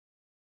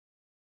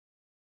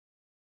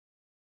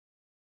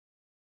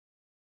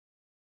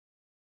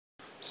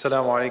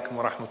السلام عليكم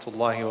ورحمة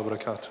الله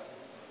وبركاته.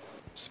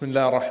 بسم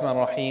الله الرحمن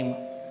الرحيم.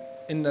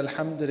 إن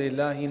الحمد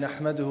لله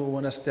نحمده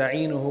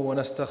ونستعينه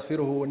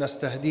ونستغفره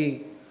ونستهديه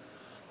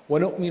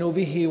ونؤمن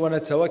به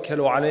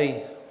ونتوكل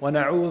عليه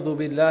ونعوذ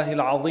بالله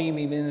العظيم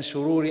من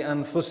شرور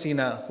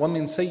أنفسنا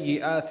ومن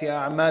سيئات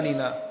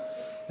أعمالنا.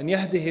 من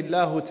يهده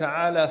الله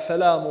تعالى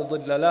فلا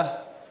مضل له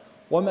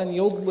ومن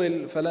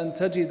يضلل فلن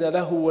تجد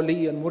له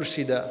وليا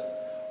مرشدا.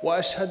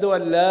 وأشهد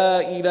أن لا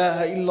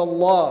إله إلا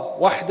الله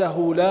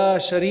وحده لا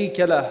شريك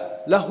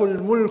له، له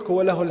الملك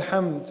وله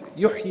الحمد،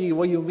 يحيي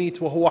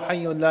ويميت وهو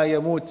حي لا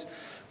يموت،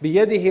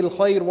 بيده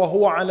الخير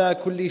وهو على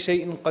كل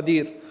شيء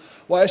قدير.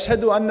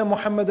 وأشهد أن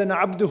محمدا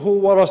عبده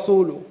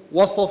ورسوله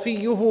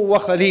وصفيه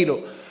وخليله،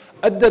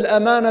 أدى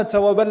الأمانة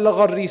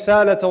وبلغ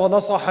الرسالة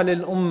ونصح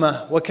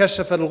للأمة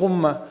وكشف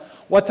الغمة،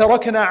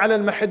 وتركنا على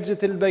المحجة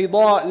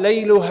البيضاء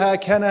ليلها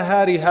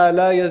كنهارها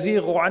لا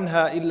يزيغ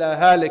عنها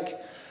إلا هالك.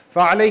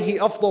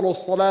 فعليه أفضل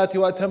الصلاة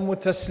وأتم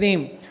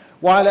التسليم،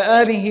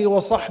 وعلى آله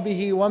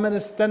وصحبه ومن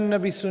استنى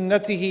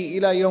بسنته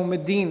إلى يوم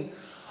الدين.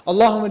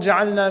 اللهم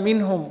اجعلنا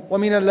منهم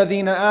ومن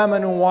الذين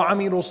آمنوا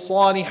وعملوا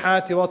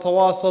الصالحات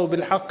وتواصوا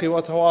بالحق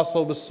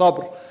وتواصوا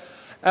بالصبر.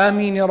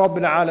 آمين يا رب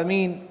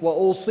العالمين.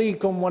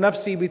 وأوصيكم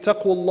ونفسي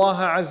بتقوى الله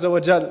عز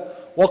وجل،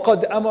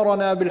 وقد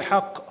أمرنا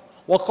بالحق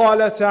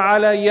وقال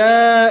تعالى: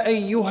 يا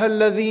أيها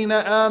الذين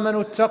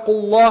آمنوا اتقوا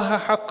الله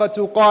حق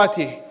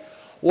تقاته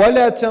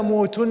ولا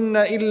تموتن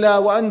إلا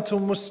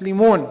وأنتم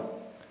مسلمون.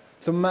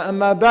 ثم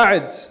أما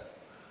بعد.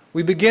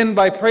 We begin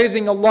by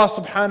praising Allah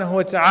subhanahu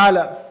wa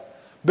ta'ala,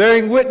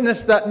 bearing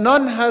witness that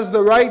none has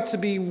the right to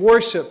be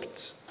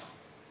worshipped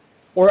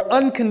or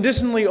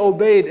unconditionally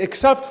obeyed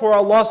except for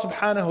Allah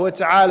subhanahu wa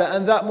ta'ala,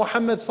 and that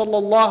Muhammad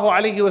sallallahu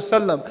alayhi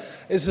wasallam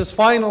is his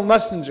final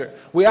messenger.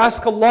 We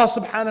ask Allah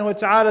subhanahu wa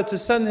ta'ala to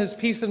send his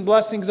peace and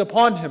blessings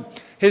upon him,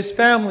 his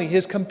family,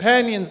 his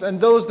companions,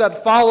 and those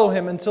that follow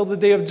him until the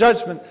day of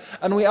judgment.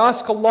 And we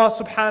ask Allah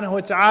subhanahu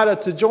wa ta'ala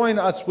to join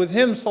us with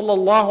him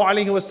sallallahu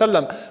alayhi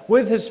wasallam,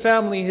 with his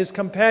family, his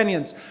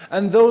companions,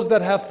 and those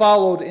that have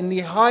followed in the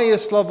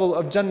highest level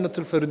of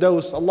Jannatul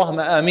Firdaus.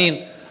 Allahumma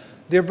ameen.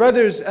 Dear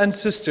brothers and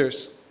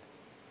sisters,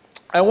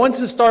 I want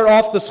to start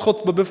off this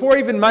khutbah before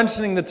even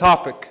mentioning the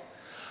topic.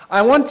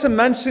 I want to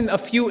mention a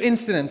few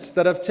incidents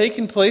that have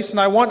taken place, and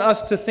I want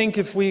us to think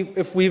if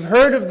we've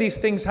heard of these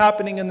things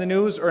happening in the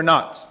news or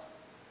not.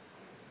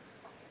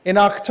 In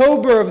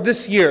October of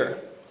this year,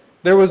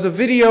 there was a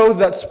video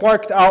that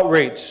sparked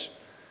outrage,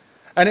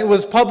 and it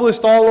was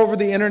published all over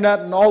the internet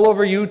and all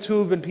over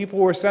YouTube, and people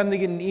were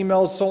sending it in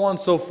emails, so on and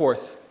so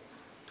forth,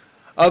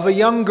 of a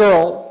young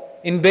girl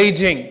in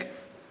Beijing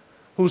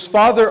whose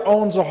father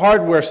owns a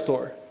hardware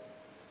store.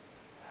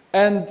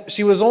 And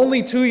she was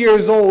only 2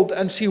 years old,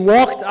 and she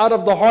walked out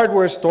of the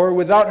hardware store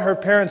without her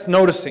parents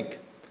noticing.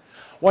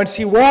 When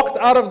she walked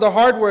out of the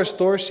hardware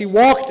store, she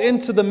walked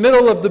into the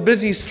middle of the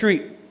busy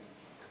street.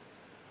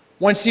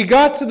 When she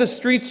got to the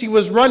street, she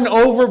was run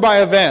over by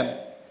a van.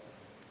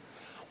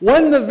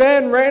 When the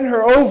van ran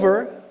her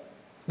over,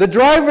 the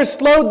driver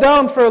slowed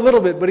down for a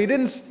little bit, but he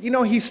didn't,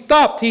 he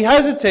stopped, he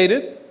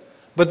hesitated,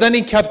 but then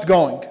he kept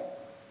going.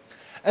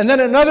 And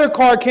then another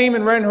car came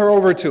and ran her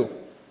over too.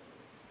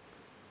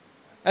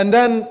 And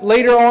then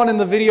later on in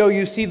the video,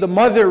 you see the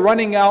mother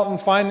running out and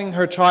finding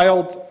her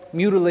child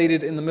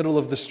mutilated in the middle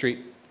of the street.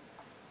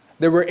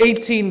 There were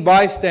 18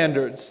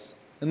 bystanders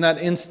in that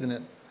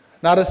incident.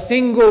 Not a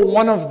single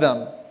one of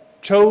them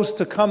chose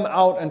to come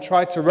out and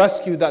try to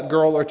rescue that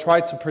girl or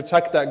try to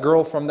protect that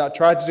girl from that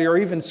tragedy or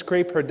even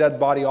scrape her dead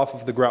body off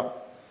of the ground.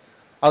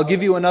 I'll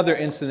give you another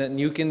incident, and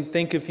you can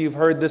think if you've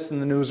heard this in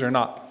the news or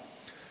not.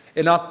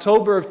 In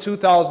October of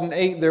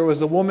 2008, there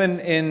was a woman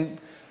in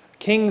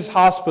King's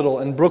Hospital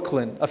in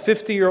Brooklyn, a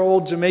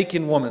 50-year-old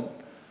Jamaican woman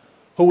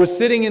who was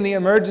sitting in the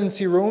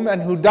emergency room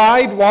and who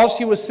died while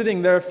she was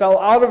sitting there, fell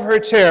out of her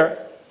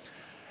chair,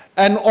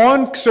 and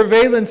on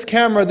surveillance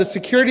camera, the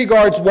security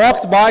guards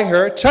walked by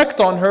her, checked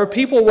on her,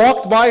 people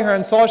walked by her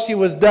and saw she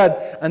was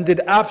dead and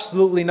did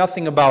absolutely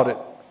nothing about it.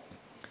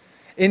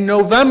 In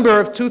November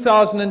of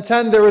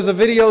 2010, there was a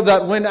video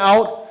that went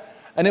out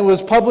and it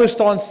was published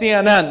on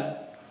CNN.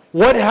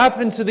 What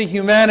happened to the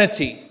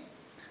humanity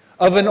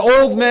of an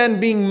old man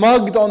being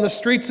mugged on the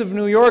streets of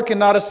New York and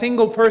not a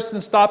single person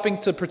stopping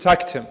to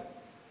protect him?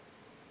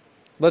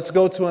 Let's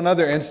go to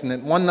another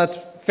incident, one that's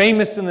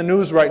famous in the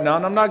news right now,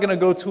 and I'm not going to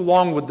go too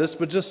long with this,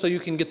 but just so you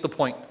can get the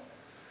point.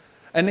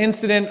 An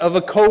incident of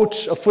a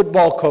coach, a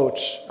football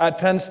coach at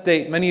Penn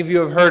State, many of you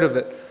have heard of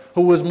it,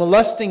 who was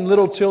molesting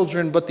little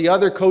children, but the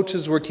other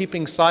coaches were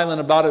keeping silent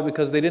about it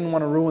because they didn't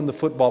want to ruin the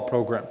football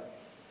program.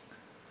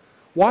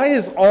 Why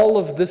is all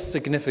of this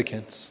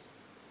significant?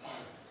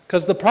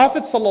 Because the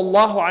Prophet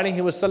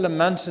ﷺ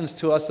mentions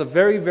to us a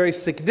very, very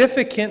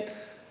significant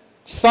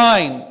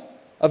sign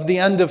of the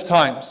end of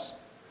times.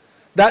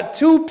 That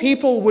two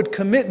people would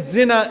commit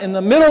zina in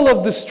the middle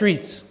of the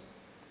streets.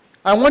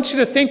 I want you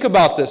to think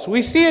about this.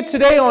 We see it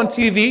today on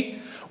TV.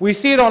 We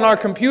see it on our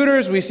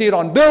computers, we see it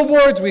on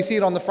billboards, we see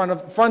it on the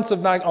front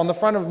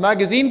of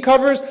magazine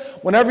covers.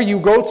 Whenever you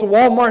go to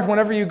Walmart,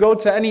 whenever you go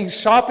to any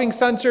shopping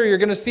center, you're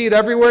going to see it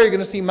everywhere. You're going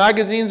to see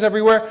magazines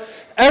everywhere.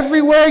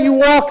 Everywhere you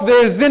walk,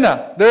 there's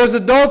zina, there's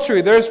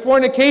adultery, there's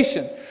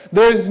fornication,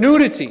 there's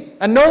nudity,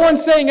 and no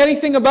one's saying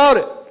anything about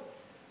it.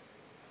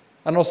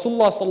 And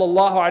Rasulullah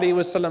sallallahu alaihi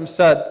wasallam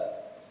said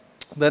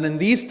that in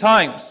these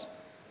times,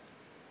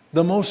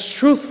 the most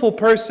truthful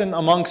person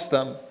amongst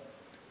them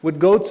would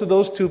go to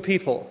those two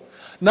people,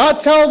 not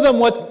tell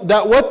them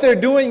that what they're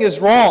doing is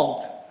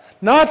wrong,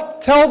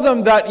 not tell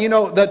them that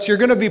that you're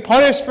going to be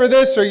punished for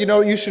this, or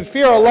you should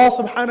fear Allah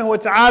subhanahu wa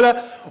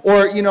ta'ala,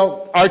 or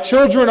our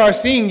children are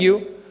seeing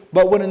you,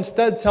 but would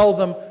instead tell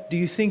them, do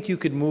you think you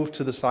could move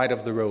to the side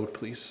of the road,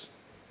 please?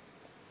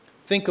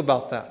 Think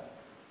about that.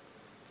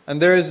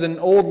 And there is an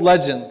old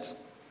legend,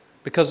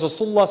 because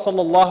Rasulullah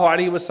sallallahu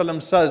alaihi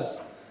wasallam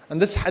says,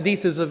 and this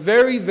hadith is a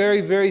very,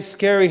 very, very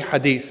scary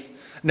hadith,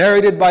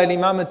 narrated by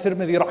Imam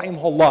Tirmidhi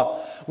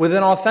rahimahullah, with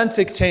an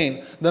authentic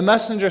chain. The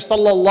Messenger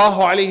sallallahu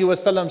alaihi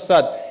wasallam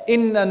said,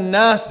 "Inna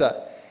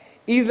an-nasa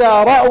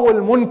idha ra'u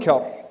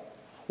al-munkar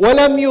wa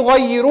lam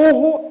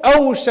yughayyiruhu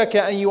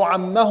awshaka an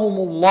yu'ammahum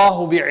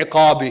Allah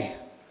bi'iqabih."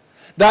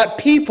 That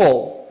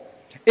people,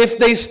 if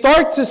they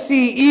start to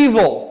see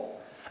evil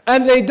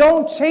and they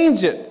don't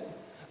change it,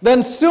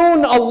 then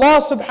soon Allah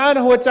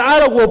subhanahu wa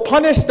ta'ala will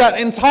punish that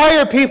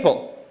entire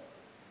people.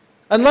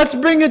 And let's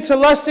bring it to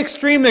less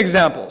extreme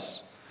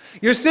examples.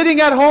 You're sitting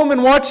at home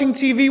and watching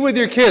TV with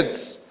your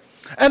kids.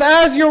 And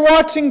as you're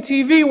watching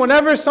TV,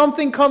 whenever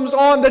something comes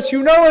on that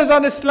you know is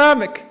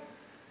un-Islamic,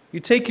 you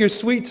take your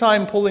sweet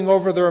time pulling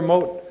over the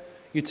remote.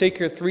 You take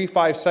your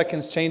 3-5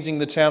 seconds changing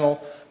the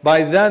channel.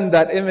 By then,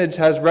 that image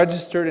has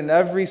registered in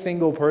every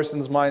single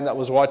person's mind that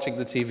was watching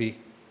the TV.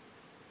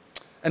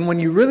 And when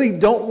you really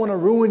don't want to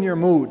ruin your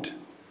mood,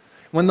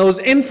 when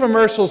those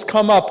infomercials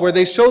come up where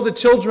they show the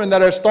children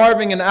that are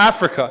starving in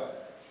Africa,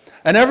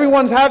 and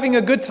everyone's having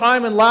a good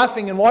time and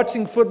laughing and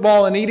watching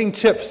football and eating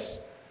chips,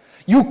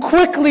 you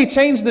quickly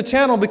change the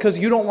channel because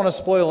you don't want to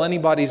spoil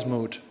anybody's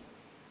mood.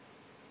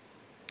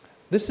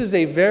 This is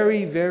a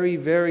very, very,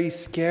 very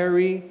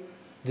scary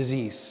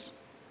disease.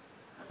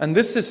 And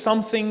this is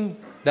something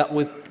that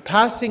with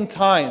passing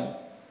time,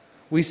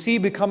 we see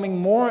becoming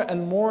more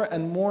and more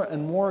and more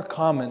and more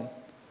common.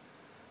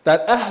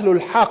 That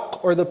Ahlul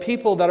Haqq, or the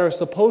people that are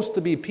supposed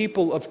to be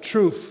people of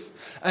truth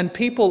and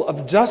people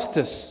of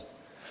justice,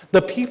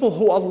 the people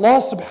who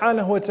Allah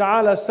subhanahu wa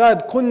ta'ala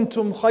said,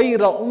 "Kuntum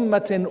khayra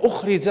ummatin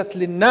ukhrijat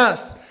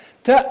lin-nas,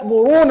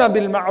 ta'muruna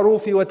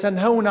bil-ma'ruf wa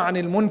tanhawna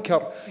 'anil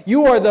munkar."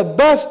 You are the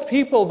best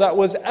people that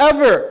was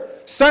ever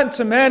sent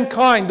to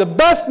mankind, the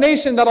best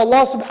nation that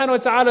Allah subhanahu wa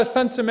ta'ala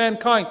sent to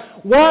mankind.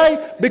 Why?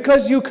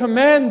 Because you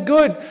command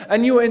good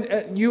and you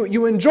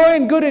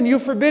enjoin good and you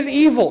forbid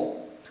evil.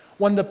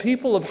 When the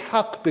people of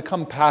haqq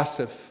become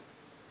passive,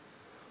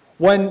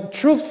 when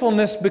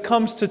truthfulness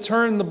becomes to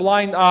turn the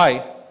blind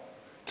eye,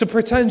 to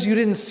pretend you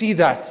didn't see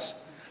that,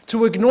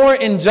 to ignore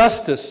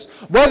injustice,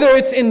 whether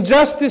it's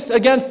injustice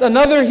against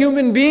another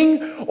human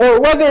being or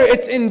whether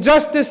it's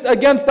injustice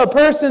against a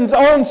person's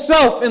own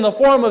self in the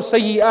form of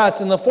sayyi'at,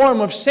 in the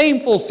form of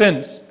shameful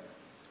sins,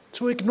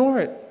 to ignore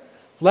it,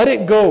 let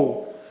it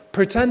go,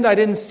 pretend I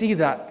didn't see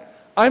that.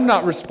 I'm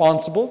not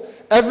responsible.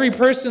 Every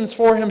person's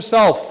for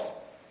himself.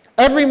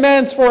 Every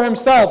man's for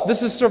himself.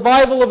 This is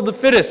survival of the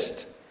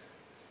fittest.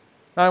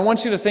 Now I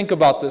want you to think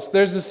about this.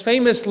 There's this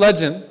famous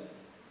legend,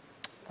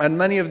 and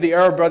many of the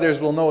Arab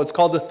brothers will know, it's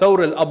called the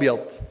Thawr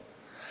al-Abyad,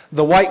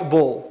 the white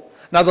bull.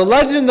 Now the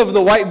legend of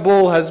the white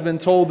bull has been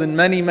told in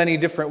many, many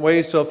different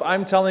ways, so if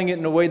I'm telling it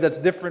in a way that's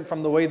different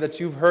from the way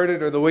that you've heard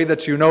it or the way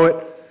that you know it,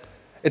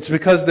 it's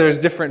because there's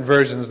different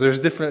versions,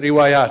 there's different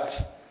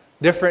riwayat,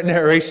 different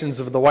narrations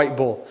of the white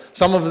bull.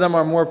 Some of them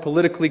are more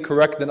politically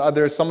correct than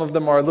others, some of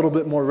them are a little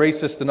bit more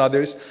racist than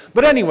others.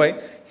 But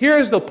anyway,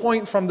 here's the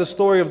point from the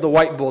story of the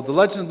white bull, the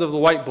legend of the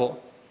white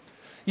bull.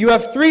 You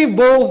have 3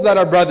 bulls that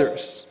are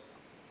brothers.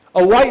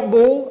 A white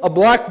bull, a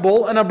black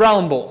bull, and a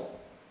brown bull.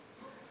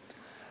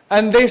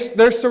 And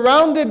they're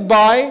surrounded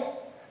by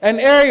an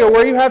area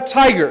where you have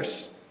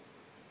tigers.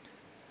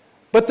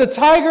 But the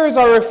tigers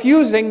are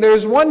refusing.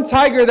 There's one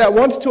tiger that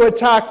wants to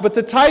attack, but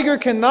the tiger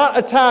cannot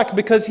attack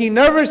because he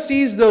never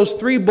sees those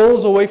 3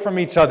 bulls away from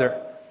each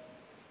other.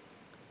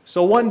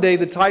 So one day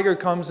the tiger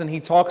comes and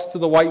he talks to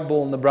the white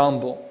bull and the brown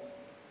bull.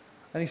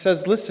 And he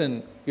says,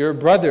 "Listen, your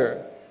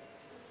brother,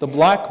 the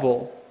black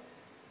bull,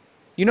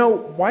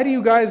 why do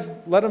you guys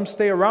let him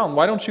stay around?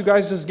 Why don't you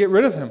guys just get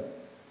rid of him?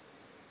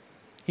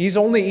 He's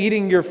only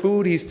eating your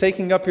food, he's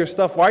taking up your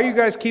stuff. Why are you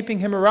guys keeping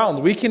him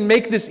around? We can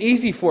make this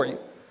easy for you."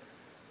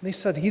 And they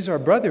said, "He's our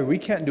brother, we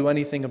can't do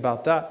anything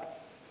about that."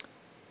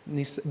 And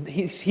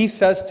he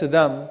says to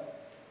them,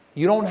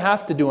 "You don't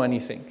have to do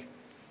anything.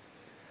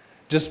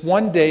 Just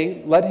one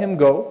day, let him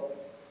go.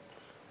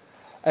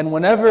 And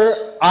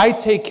whenever I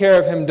take care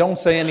of him, don't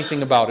say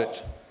anything about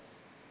it.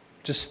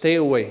 Just stay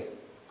away,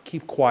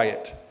 keep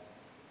quiet."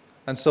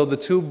 And so the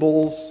 2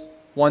 bulls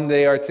one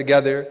day are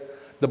together.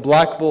 The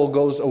black bull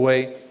goes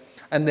away.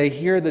 and they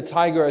hear the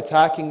tiger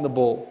attacking the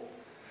bull,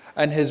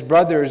 and his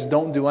brothers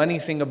don't do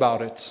anything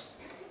about it.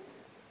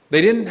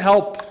 They didn't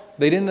help,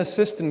 they didn't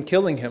assist in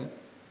killing him.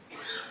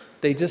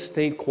 They just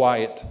stayed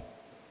quiet.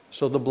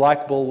 So the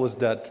black bull was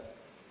dead.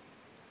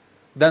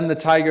 Then the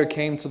tiger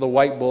came to the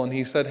white bull and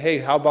he said, hey,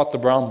 how about the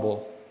brown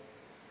bull?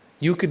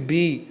 You could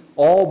be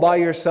all by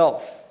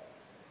yourself.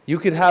 You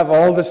could have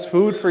all this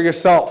food for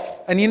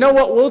yourself. And you know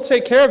what? We'll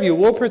take care of you.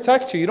 We'll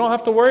protect you. You don't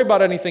have to worry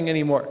about anything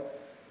anymore.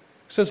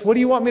 He says, what do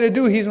you want me to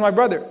do? He's my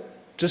brother.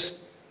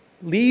 Just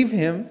leave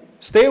him.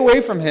 Stay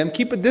away from him.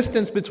 Keep a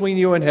distance between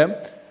you and him.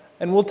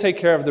 And we'll take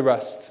care of the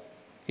rest.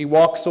 He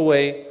walks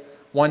away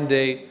one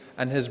day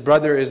and his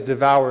brother is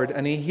devoured.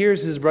 And he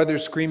hears his brother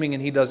screaming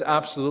and he does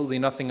absolutely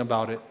nothing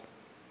about it.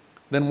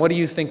 Then what do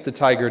you think the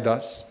tiger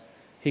does?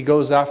 He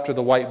goes after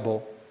the white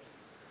bull.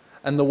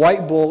 And the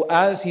white bull,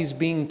 as he's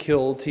being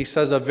killed, he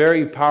says a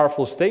very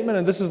powerful statement.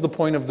 And this is the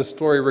point of the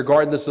story,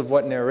 regardless of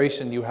what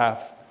narration you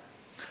have.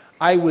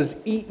 I was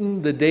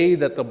eaten the day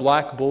that the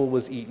black bull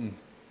was eaten.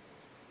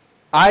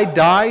 I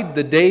died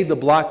the day the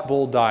black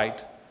bull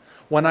died.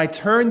 When I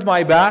turned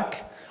my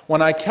back,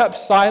 when I kept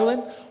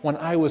silent, when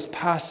I was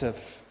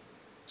passive.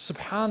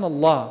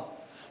 Subhanallah.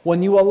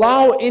 When you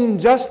allow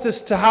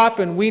injustice to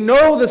happen, we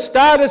know the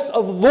status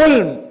of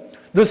dhulm,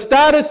 the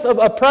status of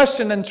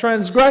oppression and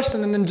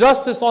transgression and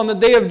injustice on the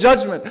Day of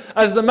Judgment.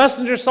 As the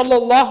Messenger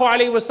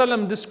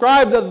ﷺ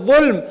described the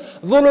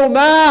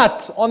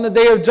dhulumat on the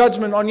Day of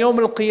Judgment, on Yawm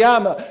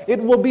al-Qiyamah. It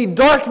will be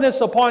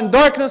darkness upon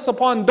darkness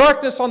upon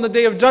darkness on the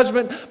Day of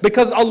Judgment,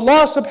 because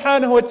Allah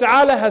subhanahu wa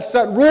ta'ala has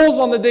set rules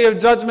on the Day of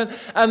Judgment.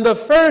 And the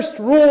first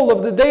rule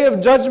of the Day of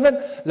Judgment,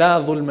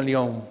 La dhulm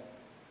al-yawm.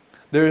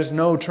 There is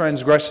no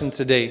transgression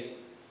today.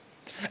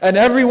 And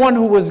everyone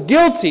who was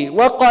guilty,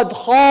 وَقَدْ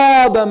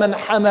خَابَ مَنْ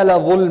حَمَلَ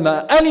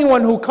ظُلْمًا.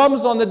 Anyone who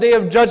comes on the Day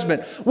of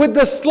Judgment with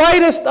the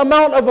slightest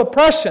amount of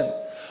oppression,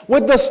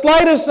 with the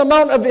slightest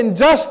amount of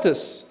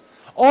injustice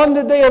on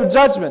the Day of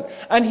Judgment,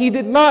 and he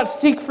did not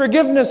seek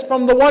forgiveness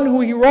from the one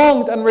who he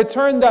wronged and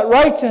return that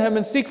right to him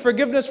and seek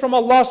forgiveness from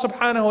Allah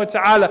subhanahu wa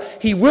ta'ala,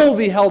 he will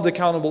be held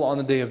accountable on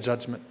the Day of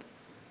Judgment.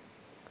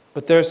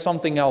 But there's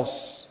something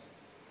else.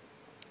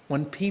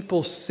 When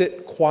people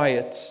sit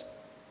quiet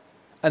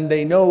and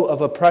they know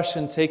of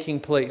oppression taking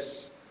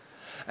place,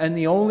 and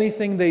the only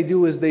thing they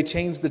do is they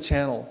change the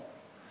channel.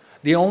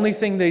 The only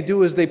thing they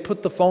do is they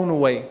put the phone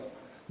away.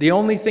 The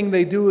only thing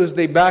they do is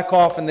they back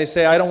off and they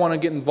say, I don't want to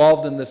get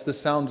involved in this.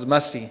 This sounds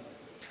messy.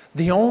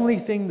 The only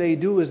thing they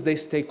do is they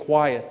stay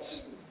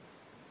quiet.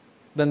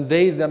 Then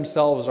they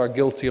themselves are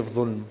guilty of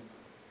dhulm.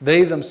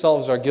 They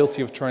themselves are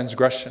guilty of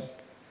transgression.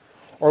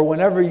 Or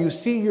whenever you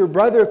see your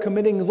brother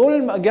committing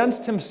dhulm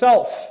against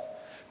himself,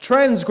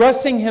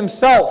 transgressing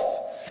himself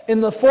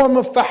in the form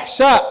of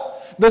fahsha,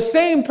 the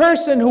same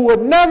person who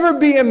would never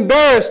be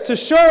embarrassed to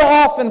show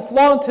off and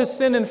flaunt his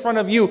sin in front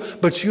of you,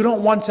 but you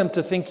don't want him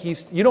to think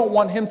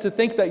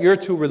that you're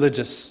too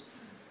religious.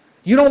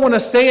 You don't want to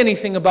say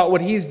anything about what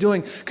he's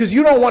doing because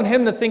you don't want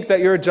him to think that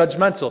you're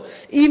judgmental,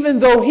 even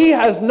though he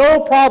has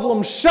no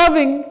problem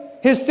shoving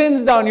his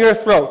sins down your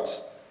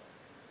throat.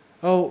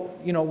 Oh,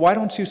 why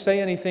don't you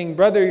say anything?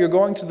 Brother, you're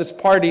going to this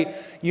party.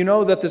 You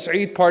know that this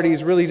Eid party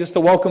is really just a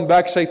welcome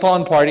back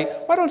shaitan party.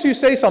 Why don't you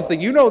say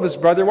something? You know this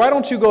brother. Why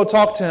don't you go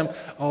talk to him?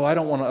 Oh, I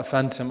don't want to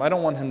offend him. I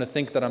don't want him to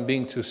think that I'm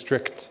being too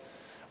strict.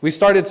 We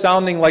started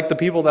sounding like the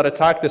people that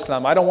attacked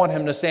Islam. I don't want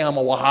him to say I'm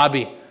a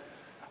Wahhabi.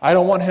 I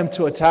don't want him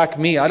to attack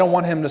me. I don't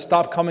want him to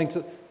stop coming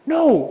to...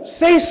 No,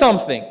 say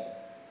something.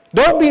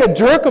 Don't be a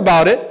jerk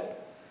about it.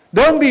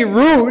 Don't be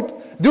rude.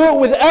 Do it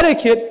with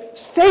etiquette.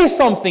 Say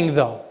something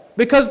though.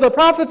 Because the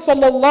Prophet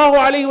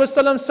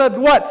ﷺ said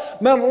what?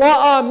 مَنْ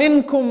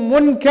رَأَى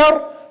مِنْكُمْ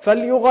مُنْكَرْ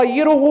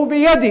فَلْيُغَيِّرُهُ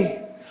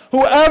بِيَدِهِ.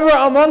 Whoever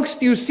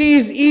amongst you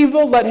sees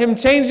evil, let him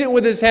change it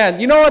with his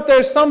hand. You know what?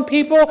 There's some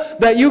people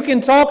that you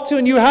can talk to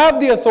and you have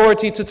the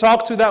authority to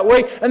talk to that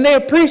way, and they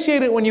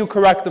appreciate it when you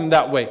correct them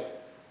that way.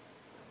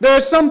 There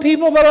are some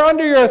people that are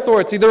under your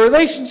authority. The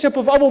relationship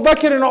of Abu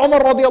Bakr and Umar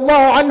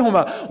radiallahu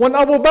anhuma. When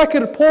Abu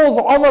Bakr pulls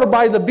Umar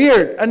by the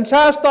beard and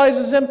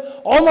chastises him,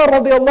 Umar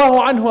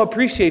radiallahu anhu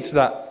appreciates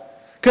that.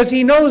 Because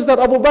he knows that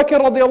Abu Bakr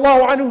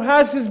radiallahu anhu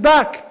has his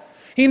back.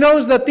 He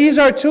knows that these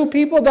are two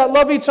people that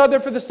love each other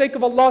for the sake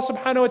of Allah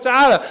subhanahu wa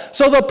ta'ala.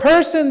 So the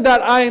person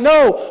that I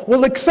know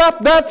will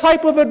accept that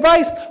type of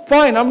advice,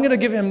 fine, I'm going to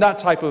give him that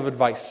type of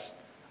advice.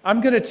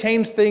 I'm going to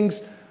change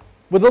things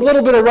with a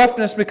little bit of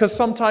roughness because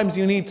sometimes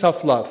you need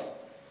tough love.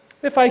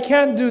 If I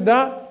can't do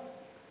that,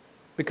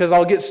 because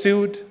I'll get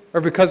sued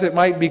or because it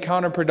might be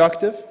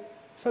counterproductive,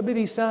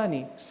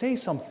 فَبِلِسَانِي, say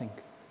something.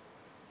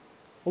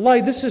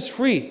 Wallahi, this is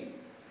free.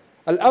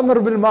 Al-amr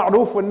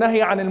bil-ma'ruf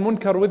wal-nahy 'anil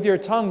munkar, with your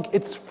tongue,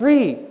 it's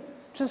free.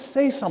 Just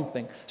say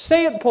something.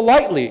 Say it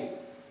politely.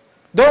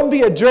 Don't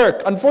be a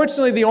jerk.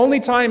 Unfortunately,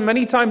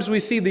 many times we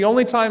see, the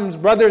only times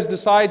brothers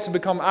decide to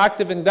become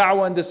active in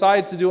da'wah and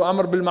decide to do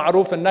amr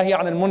bil-ma'ruf and nahy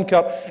 'anil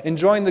munkar,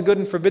 enjoin the good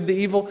and forbid the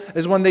evil,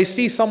 is when they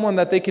see someone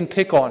that they can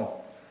pick on.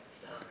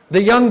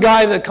 The young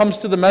guy that comes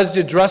to the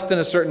masjid dressed in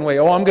a certain way,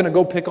 oh, I'm going to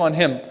go pick on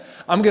him.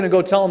 I'm going to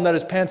go tell him that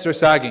his pants are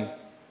sagging.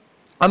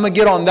 I'm going to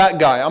get on that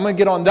guy. I'm going to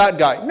get on that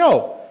guy.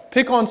 No,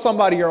 pick on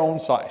somebody your own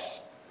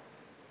size.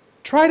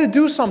 Try to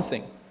do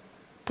something.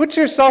 Put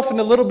yourself in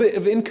a little bit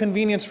of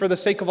inconvenience for the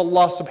sake of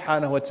Allah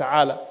subhanahu wa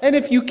ta'ala. And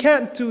if you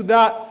can't do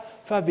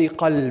that,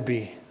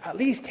 فَبِقَلْبِي, at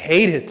least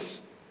hate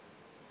it.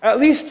 At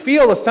least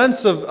feel a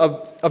sense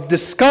of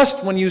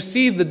disgust when you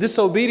see the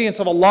disobedience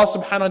of Allah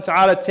subhanahu wa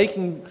ta'ala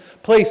taking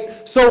place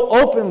so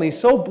openly,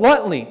 so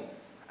bluntly.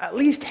 At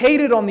least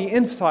hate it on the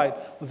inside.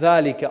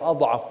 ذَلِكَ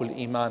أَضْعَفُ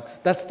الْإِيمَانِ.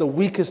 That's the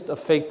weakest of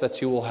faith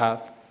that you will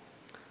have.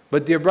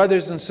 But dear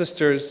brothers and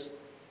sisters,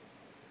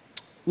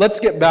 let's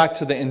get back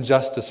to the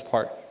injustice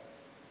part.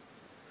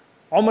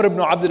 Umar ibn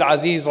Abdul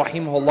Aziz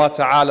rahimahullah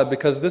ta'ala,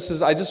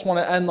 because I just want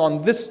to end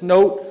on this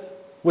note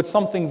with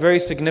something very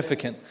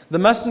significant. The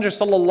Messenger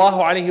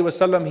sallallahu alaihi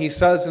wasallam, he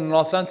says in an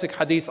authentic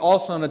hadith,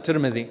 also in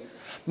At-Tirmidhi,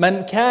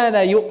 "Man kana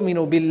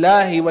yu'minu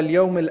billahi wal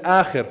yawmil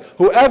akhir."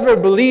 Whoever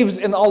believes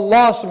in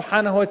Allah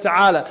subhanahu wa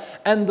ta'ala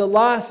and the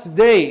last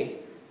day,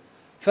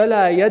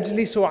 فَلَا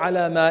يَجْلِسُ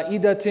عَلَى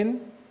مَائِدَةٍ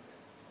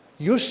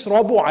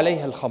يُشْرَبُ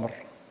عَلَيْهَا الْخَمْرِ.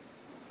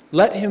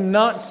 Let him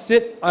not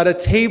sit at a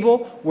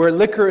table where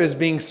liquor is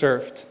being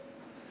served.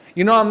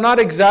 You know, I'm not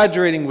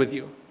exaggerating with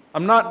you.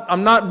 I'm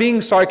not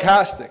being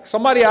sarcastic.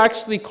 Somebody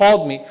actually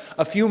called me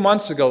a few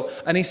months ago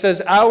and he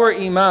says, our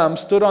Imam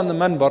stood on the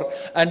minbar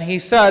and he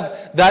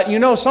said that, you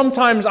know,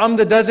 sometimes I'm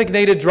the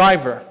designated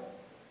driver.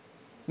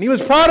 And he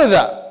was proud of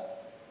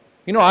that.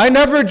 You know, I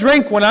never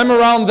drink when I'm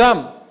around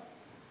them.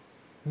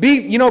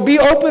 Be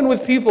open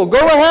with people.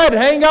 Go ahead,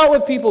 hang out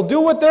with people. Do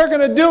what they're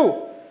going to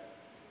do.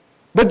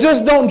 But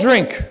just don't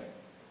drink.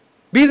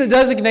 Be the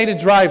designated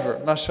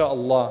driver.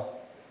 MashaAllah.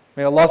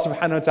 May Allah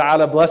subhanahu wa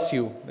ta'ala bless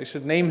you. They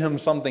should name him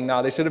something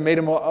now. They should have made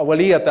him a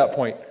wali at that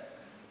point.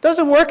 It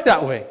doesn't work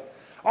that way.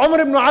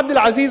 Umar ibn Abdul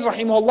Aziz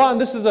rahimahullah, and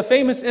this is a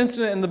famous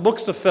incident in the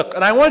books of fiqh.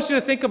 And I want you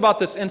to think about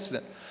this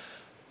incident.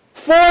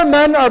 4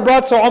 men are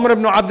brought to Umar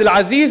ibn Abdul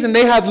Aziz and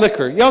they had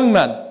liquor, young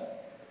men.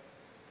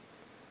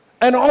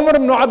 And Umar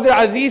ibn Abdul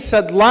Aziz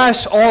said,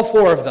 lash all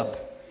 4 of them.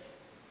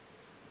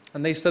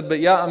 And they said, but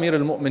ya Amir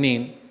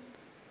al-Mu'mineen,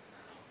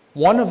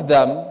 one of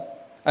them,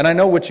 and I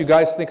know what you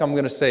guys think I'm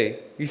going to say.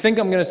 You think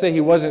I'm going to say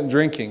he wasn't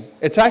drinking.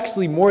 It's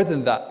actually more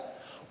than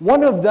that.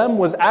 One of them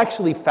was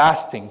actually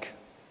fasting.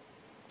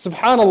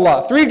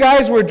 Subhanallah. 3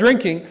 guys were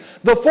drinking.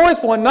 The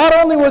 4th one, not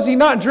only was he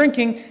not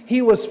drinking,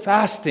 he was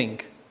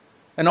fasting.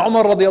 And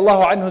Umar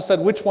radiallahu anhu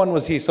said, which one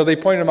was he? So they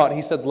pointed him out.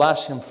 He said,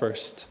 lash him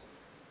first.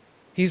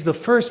 He's the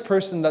first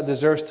person that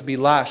deserves to be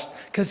lashed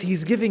because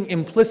he's giving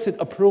implicit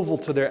approval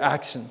to their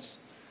actions.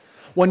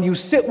 When you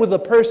sit with a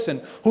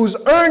person who's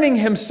earning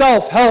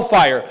himself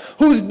hellfire,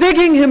 who's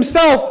digging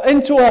himself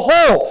into a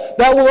hole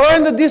that will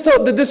earn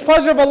the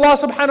displeasure of Allah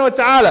subhanahu wa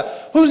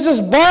ta'ala, who's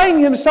just buying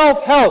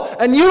himself hell,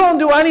 and you don't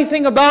do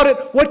anything about it,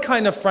 what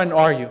kind of friend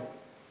are you?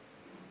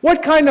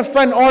 What kind of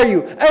friend are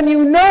you? And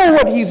you know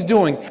what he's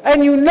doing,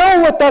 and you know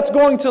what that's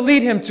going to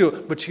lead him to,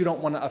 but you don't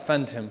want to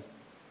offend him.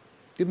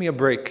 Give me a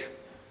break.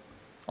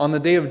 On the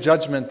day of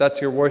judgment, that's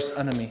your worst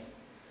enemy.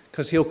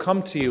 Because he'll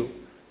come to you,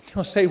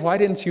 he'll say, why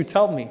didn't you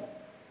tell me?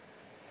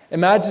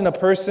 Imagine a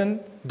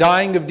person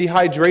dying of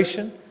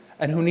dehydration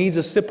and who needs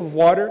a sip of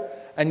water,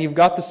 and you've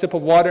got the sip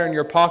of water in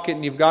your pocket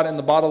and you've got it in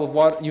the bottle of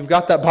water, you've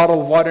got that bottle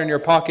of water in your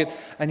pocket,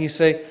 and you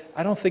say,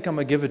 I don't think I'm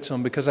going to give it to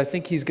him because I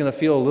think he's going to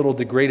feel a little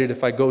degraded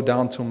if I go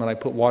down to him and I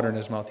put water in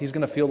his mouth. He's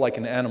going to feel like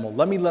an animal.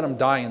 Let him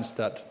die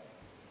instead.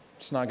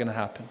 It's not going to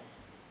happen.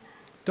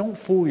 Don't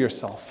fool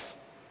yourself.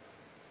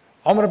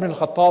 Umar ibn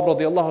al-Khattab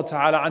radiallahu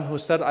ta'ala anhu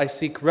said, I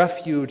seek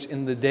refuge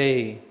in the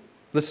day.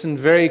 Listen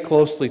very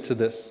closely to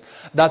this.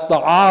 That the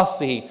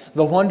asi,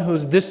 the one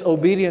who's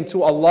disobedient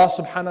to Allah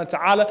subhanahu wa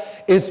ta'ala,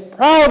 is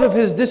proud of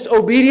his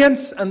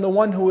disobedience, and the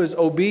one who is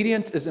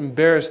obedient is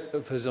embarrassed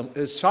of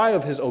is shy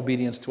of his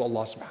obedience to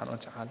Allah subhanahu wa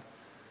ta'ala.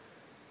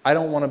 I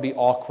don't want to be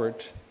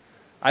awkward.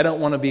 I don't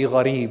want to be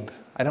ghareeb.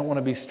 I don't want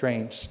to be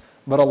strange.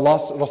 But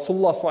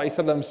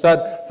Rasulullah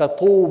said,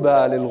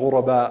 فَطُوبَى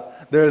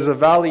لِلْغُرَبَاءِ. There is a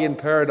valley in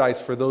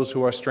paradise for those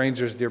who are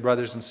strangers, dear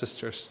brothers and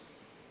sisters.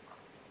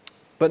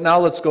 But now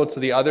let's go to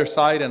the other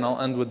side, and I'll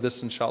end with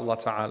this inshaAllah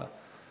ta'ala.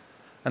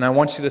 And I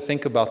want you to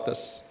think about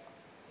this.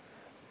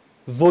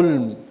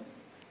 Dhulm,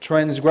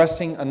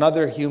 transgressing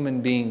another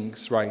human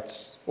being's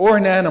rights, or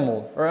an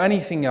animal, or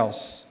anything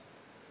else.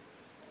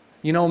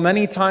 You know,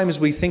 many times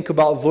we think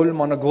about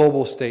dhulm on a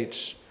global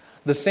stage.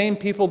 The same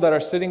people that are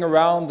sitting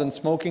around and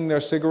smoking their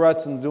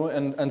cigarettes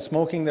and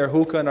smoking their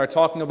hookah and are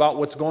talking about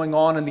what's going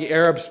on in the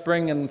Arab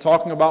Spring and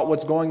talking about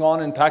what's going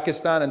on in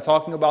Pakistan and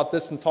talking about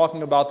this and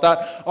talking about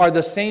that are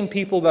the same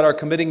people that are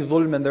committing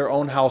dhulm in their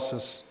own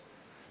houses.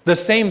 The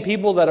same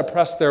people that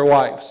oppress their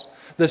wives.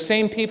 The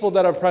same people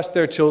that oppress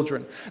their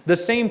children. The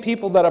same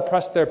people that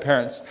oppress their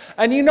parents.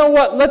 And you know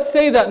what? Let's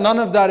say that none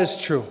of that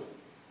is true.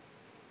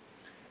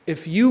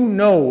 If you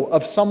know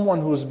of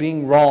someone who's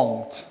being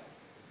wronged,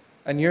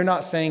 and you're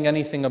not saying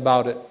anything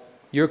about it,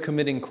 you're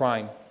committing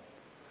crime.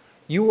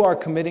 You are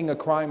committing a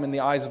crime in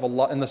the eyes of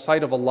Allah, in the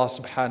sight of Allah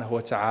subhanahu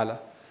wa ta'ala,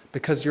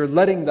 because you're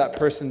letting that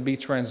person be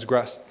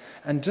transgressed.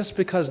 And just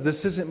because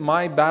this isn't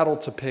my battle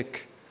to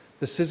pick,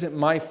 this isn't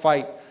my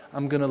fight,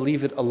 I'm going to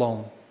leave it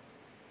alone.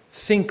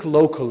 Think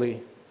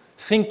locally.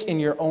 Think in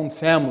your own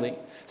family.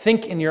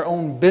 Think in your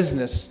own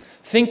business.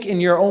 Think in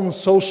your own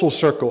social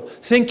circle.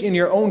 Think in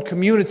your own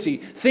community.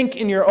 Think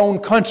in your own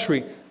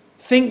country.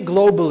 Think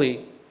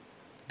globally.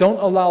 Don't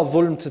allow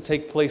dhulm to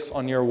take place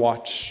on your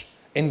watch.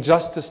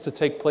 Injustice to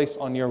take place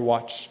on your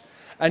watch.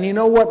 And you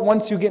know what?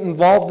 Once you get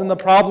involved in the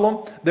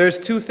problem, there's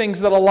two things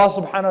that Allah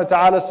subhanahu wa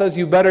ta'ala says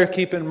you better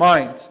keep in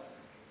mind.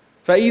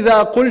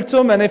 فَإِذَا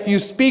قُلْتُمْ, and if you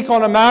speak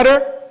on a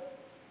matter,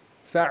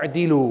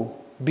 فَاعْدِلُوا,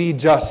 be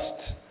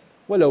just.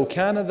 وَلَوْ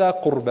كَانَ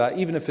ذَا قُرْبَى,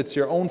 even if it's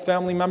your own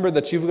family member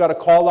that you've got to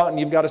call out and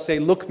you've got to say,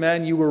 look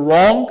man, you were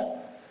wrong.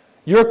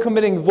 You're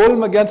committing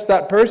dhulm against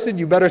that person.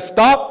 You better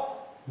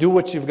stop. Do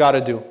what you've got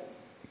to do.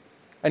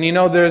 And you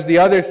know, there's the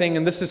other thing,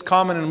 and this is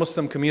common in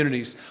Muslim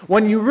communities.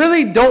 When you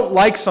really don't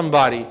like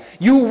somebody,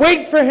 you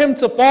wait for him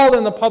to fall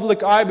in the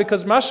public eye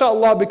because,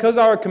 mashallah, because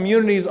our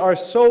communities are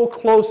so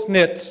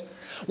close-knit.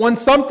 When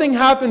something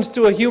happens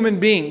to a human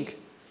being,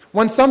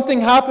 when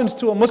something happens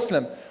to a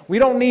Muslim, we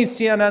don't need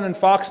CNN and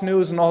Fox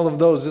News and all of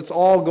those. It's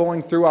all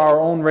going through our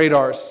own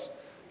radars,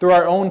 through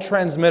our own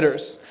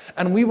transmitters.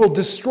 And we will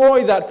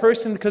destroy that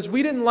person because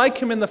we didn't like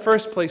him in the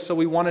first place, so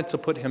we wanted to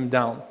put him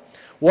down.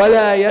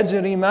 وَلَا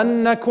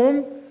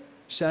يَجْرِمَنَّكُمْ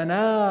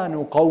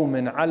شَنَانُ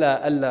قَوْمٍ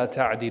عَلَىٰ أَلَّا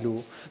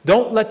تَعْدِلُوا.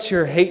 Don't let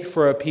your hate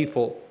for a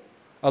people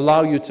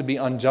allow you to be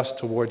unjust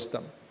towards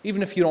them,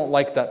 even if you don't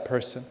like that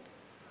person.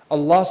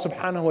 Allah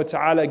subhanahu wa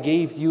ta'ala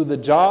gave you the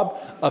job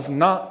of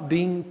not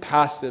being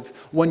passive.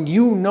 When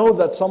you know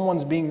that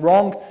someone's being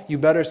wronged, you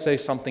better say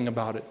something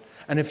about it.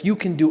 And if you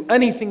can do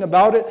anything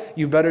about it,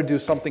 you better do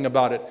something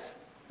about it.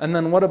 And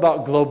then what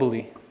about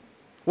globally?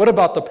 What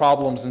about the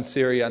problems in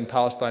Syria and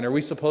Palestine? Are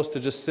we supposed to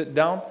just sit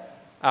down?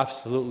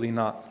 Absolutely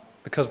not.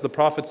 Because the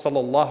Prophet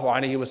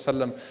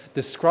ﷺ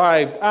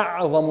described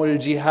أَعْظَمُ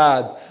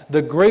الْجِهَادِ,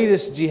 the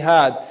greatest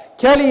jihad,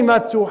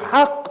 كَلِمَةُ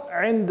حَقٍّ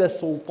عِنْدَ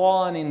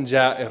سُلْطَانٍ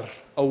جَائِرٍ,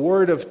 a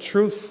word of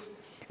truth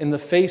in the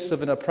face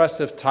of an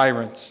oppressive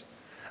tyrant.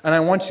 And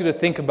I want you to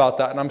think about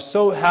that. And I'm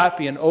so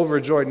happy and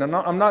overjoyed. And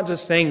I'm not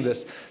just saying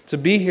this to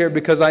be here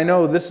because I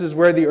know this is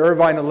where the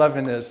Irvine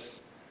 11 is.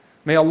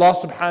 May Allah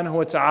subhanahu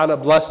wa ta'ala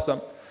bless them.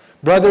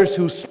 Brothers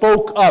who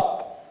spoke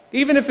up,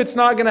 even if it's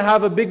not going to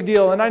have a big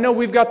deal. And I know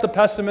we've got the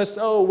pessimists,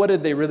 oh, what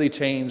did they really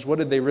change? What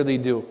did they really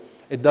do?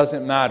 It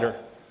doesn't matter.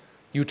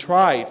 You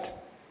tried.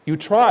 You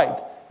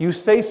tried. You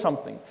say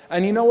something.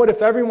 And you know what?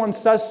 If everyone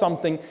says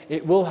something,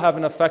 it will have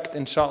an effect,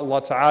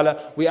 inshaAllah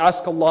ta'ala. We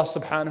ask Allah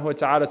subhanahu wa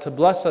ta'ala to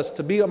bless us,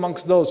 to be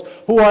amongst those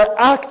who are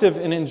active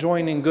in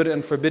enjoining good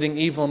and forbidding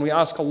evil. And we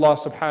ask Allah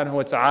subhanahu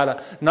wa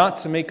ta'ala not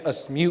to make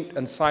us mute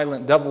and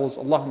silent devils.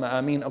 Allahumma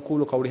ameen.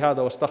 أقول قولي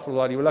هذا واستغفر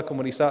الله لي ولكم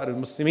ولسائر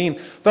المسلمين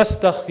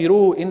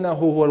فاستغفروه إنه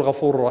هو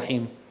الغفور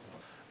الرحيم.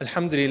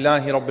 الحمد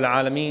لله رب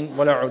العالمين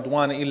ولا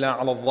عدوان إلا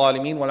على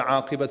الظالمين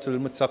والعاقبة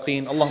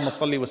للمتقين. اللهم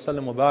صل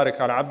وسلم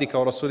وبارك على عبدك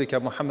ورسولك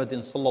محمد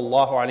صلى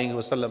الله عليه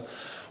وسلم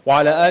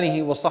وعلى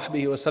آله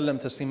وصحبه وسلم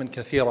تسليما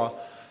كثيرا.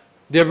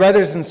 Dear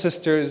brothers and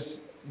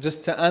sisters,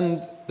 just to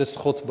end this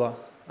khutbah,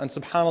 and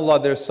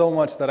subhanAllah, there's so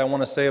much that I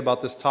want to say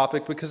about this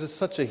topic because it's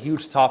such a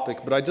huge topic,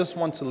 but I just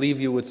want to leave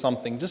you with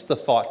something, just a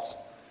thought.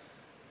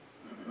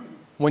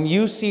 When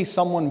you see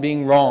someone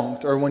being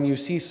wronged or when you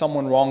see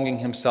someone wronging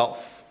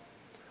himself,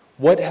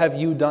 what have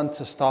you done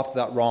to stop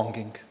that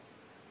wronging?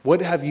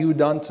 What have you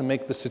done to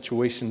make the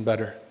situation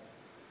better?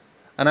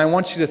 And I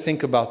want you to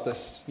think about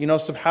this. You know,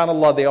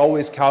 subhanAllah, they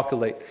always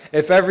calculate.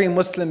 If every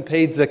Muslim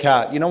paid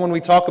zakat, you know, when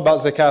we talk about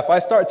zakat, if I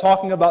start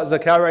talking about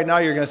zakat right now,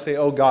 you're going to say,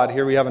 oh God,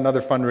 here we have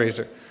another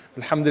fundraiser.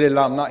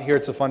 Alhamdulillah, I'm not here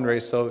to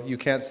fundraise, so you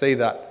can't say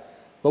that.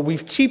 But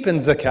we've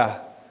cheapened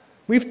zakat.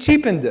 We've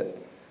cheapened it.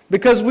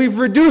 Because we've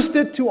reduced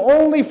it to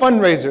only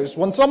fundraisers.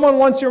 When someone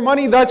wants your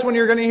money, that's when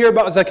you're going to hear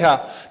about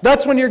zakah.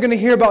 That's when you're going to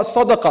hear about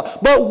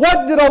sadaqah. But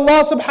what did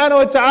Allah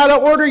subhanahu wa ta'ala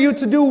order you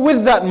to do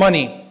with that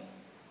money?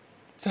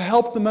 To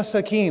help the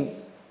masakeen,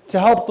 to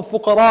help the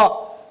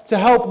fuqara, to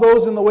help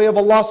those in the way of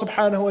Allah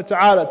subhanahu wa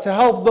ta'ala, to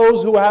help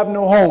those who have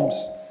no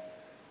homes,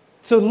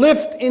 to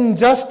lift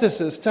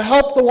injustices, to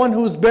help the one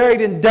who's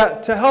buried in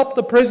debt, to help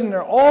the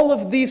prisoner, all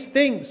of these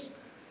things.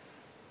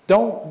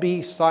 Don't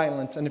be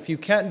silent. And if you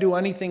can't do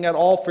anything at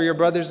all for your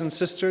brothers and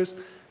sisters,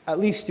 at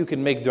least you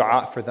can make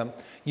dua for them.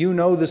 You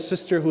know the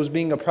sister who's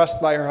being oppressed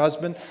by her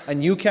husband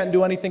and you can't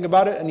do anything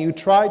about it and you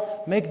tried,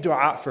 make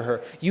dua for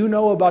her. You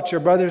know about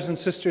your brothers and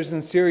sisters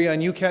in Syria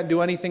and you can't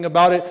do anything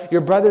about it. Your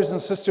brothers and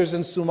sisters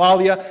in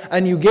Somalia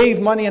and you gave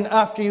money, and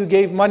after you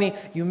gave money,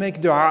 you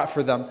make dua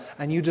for them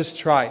and you just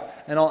try.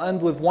 And I'll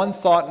end with one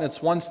thought, and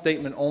it's one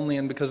statement only,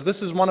 and because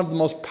this is one of the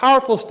most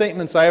powerful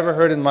statements I ever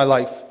heard in my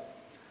life.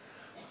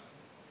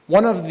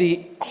 One of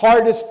the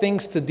hardest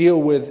things to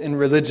deal with in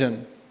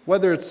religion,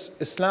 whether it's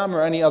Islam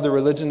or any other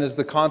religion, is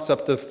the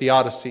concept of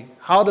theodicy.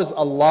 How does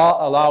Allah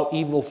allow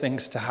evil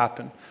things to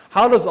happen?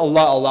 How does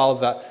Allah allow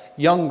that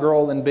young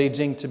girl in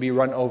Beijing to be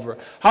run over?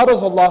 How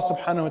does Allah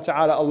subhanahu wa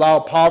ta'ala allow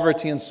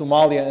poverty in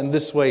Somalia in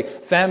this way,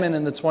 famine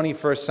in the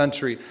 21st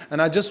century?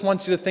 And I just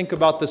want you to think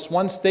about this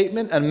one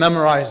statement and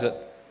memorize it.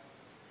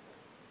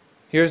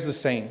 Here's the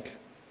saying.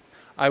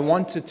 I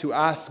wanted to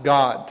ask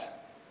God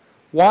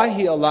why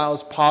He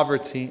allows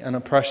poverty and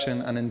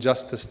oppression and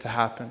injustice to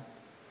happen.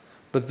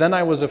 But then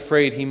I was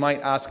afraid He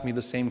might ask me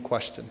the same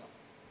question.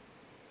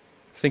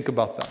 Think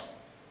about that.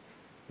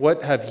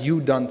 What have you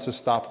done to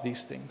stop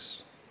these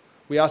things?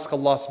 We ask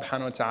Allah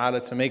subhanahu wa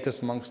ta'ala to make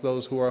us amongst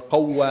those who are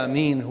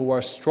qawwameen, who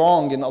are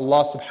strong in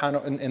Allah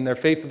in their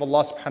faith of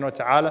Allah subhanahu wa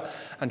ta'ala,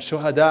 and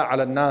shuhada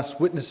ala nas,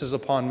 witnesses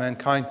upon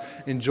mankind,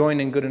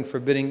 enjoining good and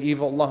forbidding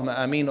evil. Allahumma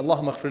ameen.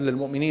 Allahumma aghfir lil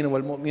mu'mineen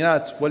wal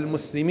mu'minat wal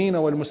muslimeen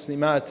wal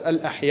muslimat al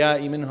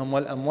ahya'i minhum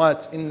wal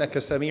amwat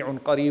innaka sami'un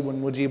qareebun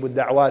mujibud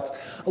da'wat.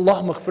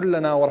 Allahumma aghfir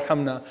lana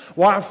warhamna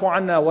wa'fu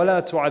 'anna wa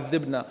la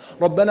tu'adhibna.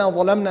 Rabbana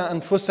zalamna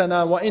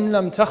anfusana wa in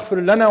lam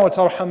taghfir lana wa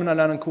tarhamna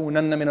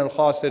lanakunanna min al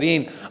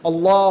khasirin.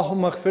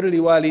 اللهم اغفر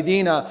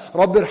لوالدينا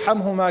رب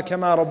ارحمهما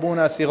كما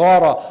ربونا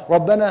صغارا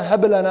ربنا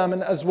هب لنا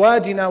من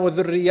أزواجنا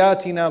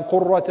وذرياتنا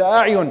قرة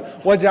أعين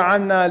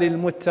وجعلنا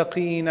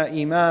للمتقين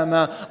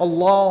إماما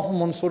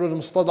اللهم انصر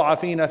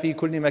المستضعفين في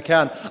كل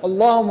مكان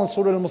اللهم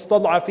انصر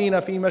المستضعفين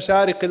في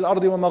مشارق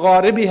الأرض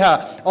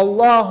ومغاربها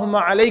اللهم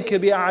عليك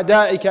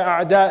بأعدائك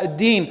أعداء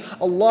الدين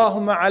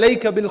اللهم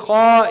عليك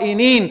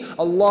بالخائنين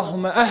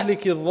اللهم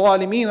أهلك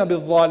الظالمين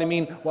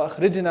بالظالمين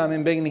وأخرجنا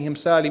من بينهم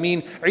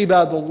سالمين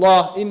عباد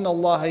الله إن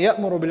الله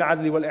يأمر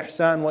بالعدل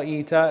والإحسان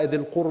وإيتاء ذي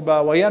القربى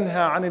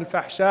وينهى عن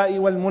الفحشاء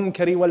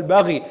والمنكر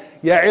والبغي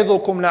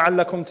يعظكم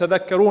لعلكم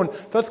تذكرون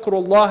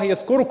فاذكروا الله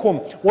يذكركم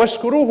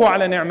واشكروه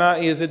على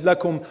نعمائه يزد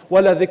لكم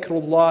ولذكر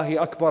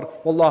الله أكبر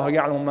والله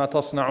يعلم ما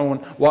تصنعون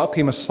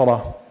وأقم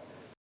الصلاة